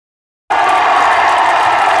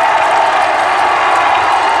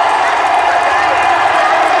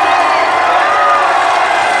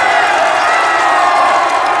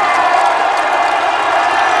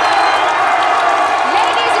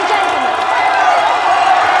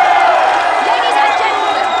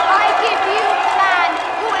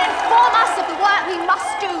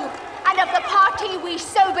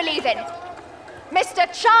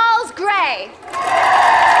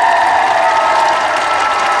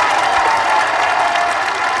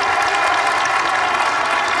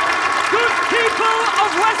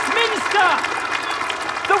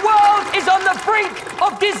is on the brink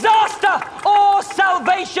of disaster or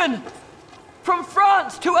salvation. From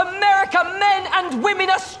France to America, men and women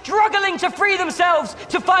are struggling to free themselves,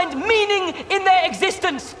 to find meaning in their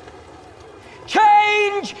existence.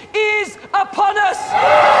 Change is upon us.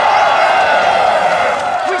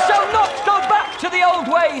 We shall not go back to the old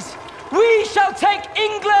ways. We shall take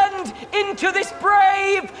England into this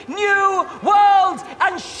brave new world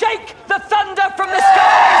and shake